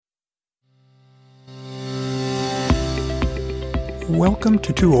Welcome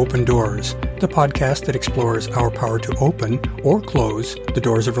to Two Open Doors, the podcast that explores our power to open or close the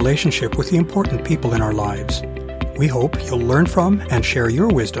doors of relationship with the important people in our lives. We hope you'll learn from and share your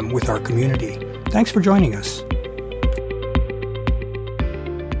wisdom with our community. Thanks for joining us.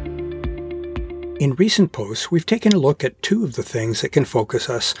 In recent posts, we've taken a look at two of the things that can focus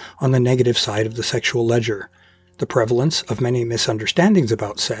us on the negative side of the sexual ledger: the prevalence of many misunderstandings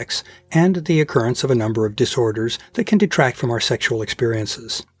about sex, and the occurrence of a number of disorders that can detract from our sexual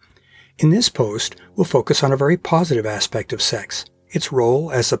experiences. In this post, we'll focus on a very positive aspect of sex, its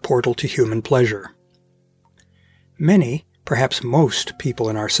role as a portal to human pleasure. Many, perhaps most people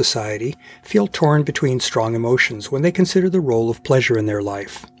in our society, feel torn between strong emotions when they consider the role of pleasure in their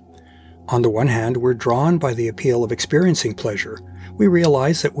life. On the one hand, we're drawn by the appeal of experiencing pleasure. We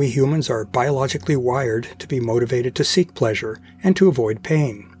realize that we humans are biologically wired to be motivated to seek pleasure and to avoid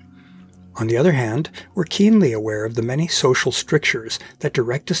pain. On the other hand, we're keenly aware of the many social strictures that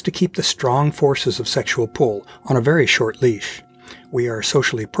direct us to keep the strong forces of sexual pull on a very short leash. We are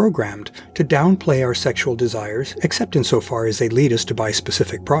socially programmed to downplay our sexual desires, except insofar as they lead us to buy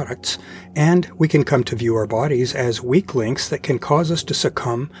specific products, and we can come to view our bodies as weak links that can cause us to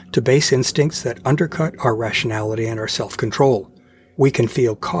succumb to base instincts that undercut our rationality and our self-control. We can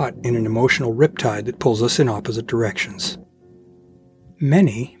feel caught in an emotional riptide that pulls us in opposite directions.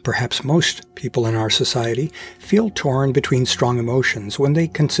 Many, perhaps most people in our society, feel torn between strong emotions when they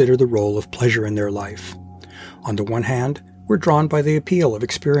consider the role of pleasure in their life. On the one hand, we're drawn by the appeal of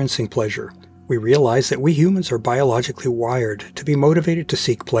experiencing pleasure. We realize that we humans are biologically wired to be motivated to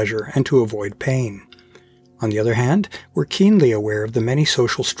seek pleasure and to avoid pain. On the other hand, we're keenly aware of the many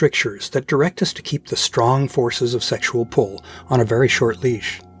social strictures that direct us to keep the strong forces of sexual pull on a very short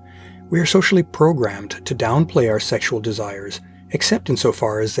leash. We are socially programmed to downplay our sexual desires, except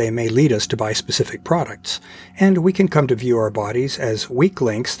insofar as they may lead us to buy specific products, and we can come to view our bodies as weak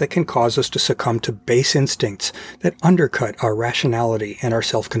links that can cause us to succumb to base instincts that undercut our rationality and our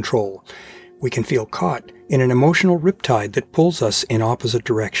self-control. We can feel caught in an emotional riptide that pulls us in opposite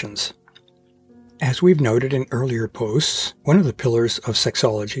directions. As we've noted in earlier posts, one of the pillars of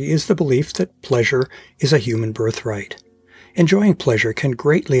sexology is the belief that pleasure is a human birthright. Enjoying pleasure can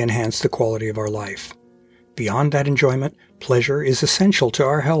greatly enhance the quality of our life. Beyond that enjoyment, pleasure is essential to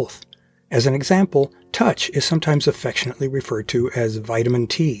our health. As an example, touch is sometimes affectionately referred to as vitamin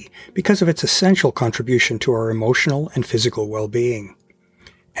T because of its essential contribution to our emotional and physical well-being.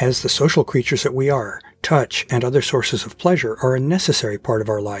 As the social creatures that we are, touch and other sources of pleasure are a necessary part of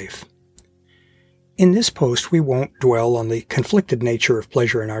our life. In this post, we won't dwell on the conflicted nature of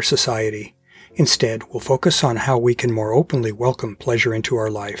pleasure in our society. Instead, we'll focus on how we can more openly welcome pleasure into our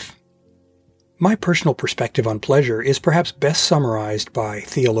life. My personal perspective on pleasure is perhaps best summarized by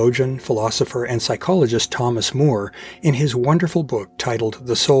theologian, philosopher, and psychologist Thomas Moore in his wonderful book titled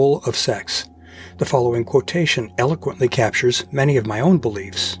The Soul of Sex. The following quotation eloquently captures many of my own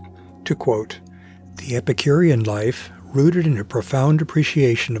beliefs. To quote, "The Epicurean life, rooted in a profound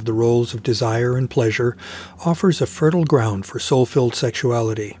appreciation of the roles of desire and pleasure, offers a fertile ground for soul-filled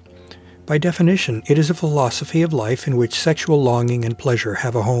sexuality. By definition, it is a philosophy of life in which sexual longing and pleasure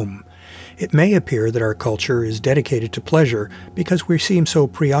have a home. It may appear that our culture is dedicated to pleasure because we seem so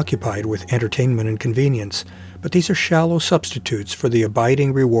preoccupied with entertainment and convenience, but these are shallow substitutes for the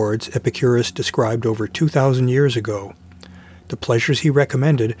abiding rewards Epicurus described over 2,000 years ago. The pleasures he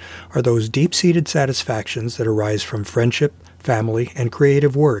recommended are those deep-seated satisfactions that arise from friendship, family, and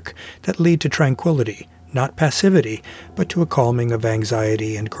creative work that lead to tranquility, not passivity, but to a calming of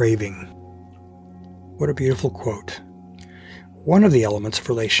anxiety and craving." What a beautiful quote. One of the elements of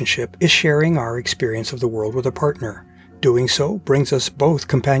relationship is sharing our experience of the world with a partner. Doing so brings us both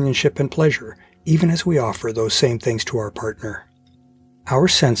companionship and pleasure, even as we offer those same things to our partner. Our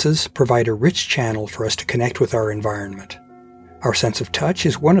senses provide a rich channel for us to connect with our environment. Our sense of touch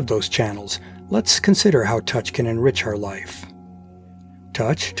is one of those channels. Let's consider how touch can enrich our life.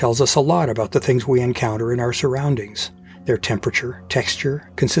 Touch tells us a lot about the things we encounter in our surroundings, their temperature, texture,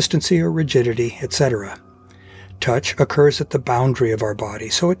 consistency or rigidity, etc. Touch occurs at the boundary of our body,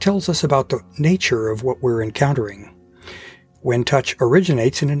 so it tells us about the nature of what we're encountering. When touch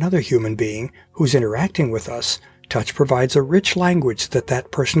originates in another human being who's interacting with us, touch provides a rich language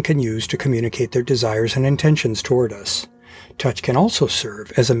that person can use to communicate their desires and intentions toward us. Touch can also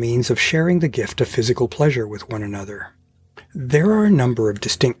serve as a means of sharing the gift of physical pleasure with one another. There are a number of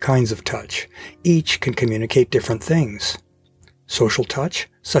distinct kinds of touch. Each can communicate different things. Social touch,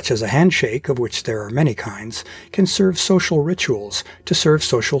 such as a handshake, of which there are many kinds, can serve social rituals to serve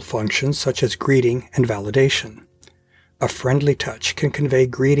social functions such as greeting and validation. A friendly touch can convey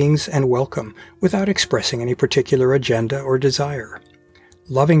greetings and welcome without expressing any particular agenda or desire.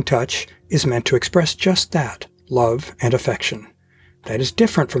 Loving touch is meant to express just that, love and affection. That is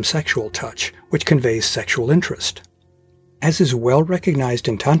different from sexual touch, which conveys sexual interest. As is well recognized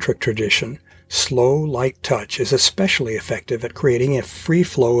in tantric tradition, slow, light touch is especially effective at creating a free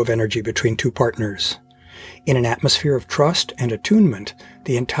flow of energy between two partners. In an atmosphere of trust and attunement,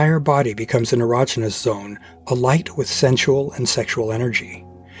 the entire body becomes an erogenous zone, alight with sensual and sexual energy.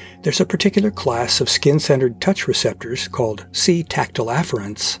 There's a particular class of skin-centered touch receptors called C-tactile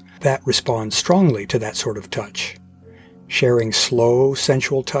afferents that respond strongly to that sort of touch. Sharing slow,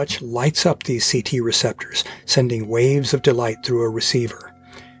 sensual touch lights up these CT receptors, sending waves of delight through a receiver.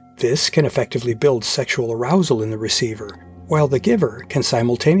 This can effectively build sexual arousal in the receiver, while the giver can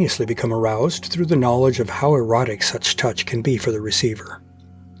simultaneously become aroused through the knowledge of how erotic such touch can be for the receiver.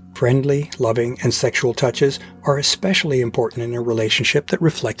 Friendly, loving, and sexual touches are especially important in a relationship that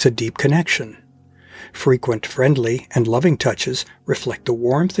reflects a deep connection. Frequent, friendly, and loving touches reflect the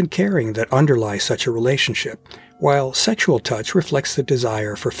warmth and caring that underlie such a relationship, while sexual touch reflects the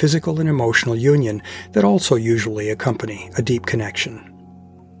desire for physical and emotional union that also usually accompany a deep connection.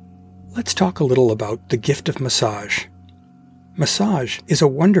 Let's talk a little about the gift of massage. Massage is a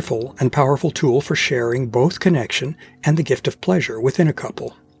wonderful and powerful tool for sharing both connection and the gift of pleasure within a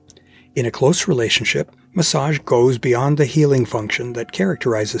couple. In a close relationship, massage goes beyond the healing function that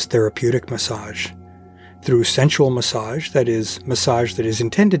characterizes therapeutic massage. Through sensual massage, that is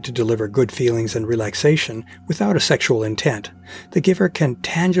intended to deliver good feelings and relaxation without a sexual intent, the giver can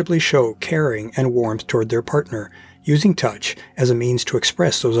tangibly show caring and warmth toward their partner, using touch as a means to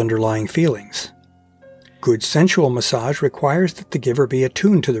express those underlying feelings. Good sensual massage requires that the giver be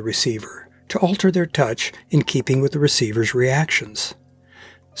attuned to the receiver, to alter their touch in keeping with the receiver's reactions.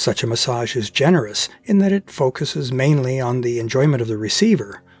 Such a massage is generous in that it focuses mainly on the enjoyment of the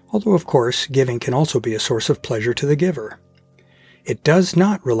receiver, although of course giving can also be a source of pleasure to the giver. It does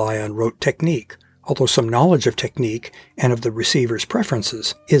not rely on rote technique, although some knowledge of technique and of the receiver's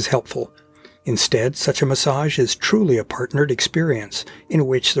preferences is helpful. Instead, such a massage is truly a partnered experience in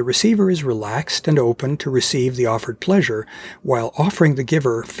which the receiver is relaxed and open to receive the offered pleasure while offering the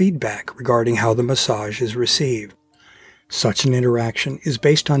giver feedback regarding how the massage is received. Such an interaction is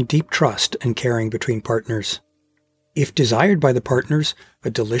based on deep trust and caring between partners. If desired by the partners,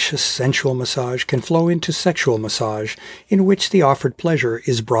 a delicious sensual massage can flow into sexual massage in which the offered pleasure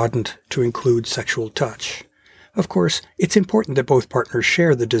is broadened to include sexual touch. Of course, it's important that both partners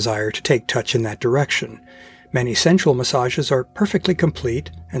share the desire to take touch in that direction. Many sensual massages are perfectly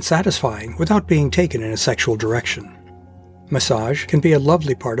complete and satisfying without being taken in a sexual direction. Massage can be a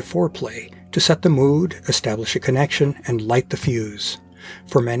lovely part of foreplay to set the mood, establish a connection, and light the fuse.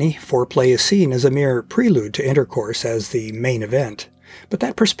 For many, foreplay is seen as a mere prelude to intercourse as the main event, but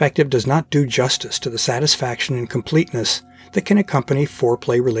that perspective does not do justice to the satisfaction and completeness that can accompany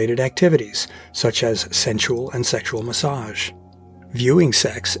foreplay-related activities, such as sensual and sexual massage. Viewing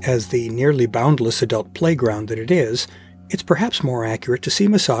sex as the nearly boundless adult playground that it is, it's perhaps more accurate to see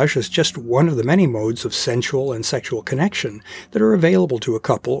massage as just one of the many modes of sensual and sexual connection that are available to a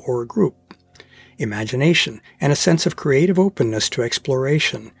couple or a group. Imagination and a sense of creative openness to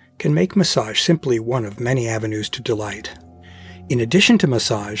exploration can make massage simply one of many avenues to delight. In addition to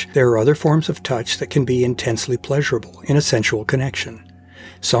massage, there are other forms of touch that can be intensely pleasurable in a sensual connection.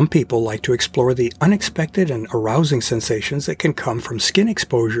 Some people like to explore the unexpected and arousing sensations that can come from skin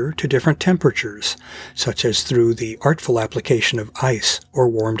exposure to different temperatures, such as through the artful application of ice or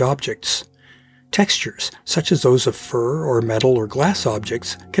warmed objects. Textures, such as those of fur or metal or glass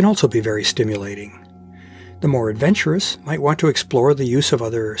objects, can also be very stimulating. The more adventurous might want to explore the use of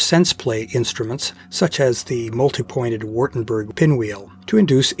other sense play instruments, such as the multi-pointed Wartenberg pinwheel, to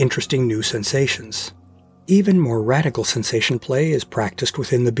induce interesting new sensations. Even more radical sensation play is practiced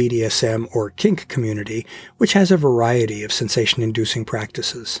within the BDSM or kink community, which has a variety of sensation-inducing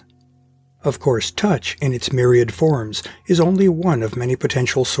practices. Of course, touch, in its myriad forms, is only one of many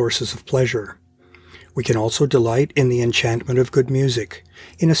potential sources of pleasure. We can also delight in the enchantment of good music,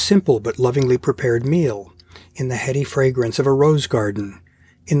 in a simple but lovingly prepared meal, in the heady fragrance of a rose garden,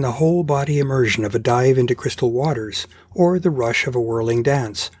 in the whole-body immersion of a dive into crystal waters, or the rush of a whirling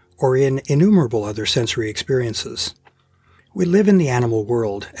dance, or in innumerable other sensory experiences. We live in the animal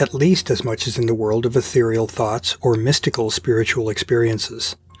world at least as much as in the world of ethereal thoughts or mystical spiritual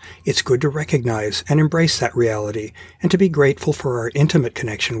experiences. It's good to recognize and embrace that reality, and to be grateful for our intimate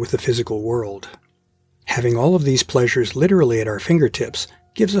connection with the physical world. Having all of these pleasures literally at our fingertips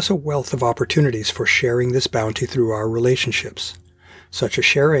gives us a wealth of opportunities for sharing this bounty through our relationships. Such a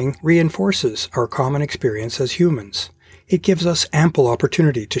sharing reinforces our common experience as humans. It gives us ample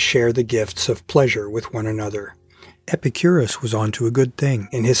opportunity to share the gifts of pleasure with one another. Epicurus was onto a good thing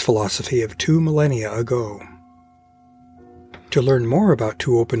in his philosophy of 2 millennia ago. To learn more about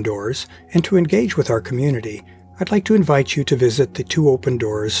Two Open Doors and to engage with our community, I'd like to invite you to visit the Two Open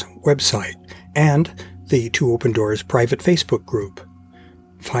Doors website and the Two Open Doors private Facebook group.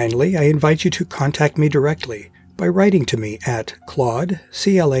 Finally, I invite you to contact me directly by writing to me at Claude,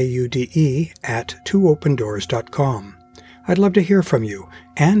 CLAUDE, at twoopendoors.com. I'd love to hear from you,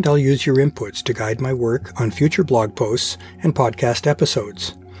 and I'll use your inputs to guide my work on future blog posts and podcast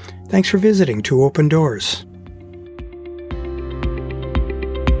episodes. Thanks for visiting Two Open Doors.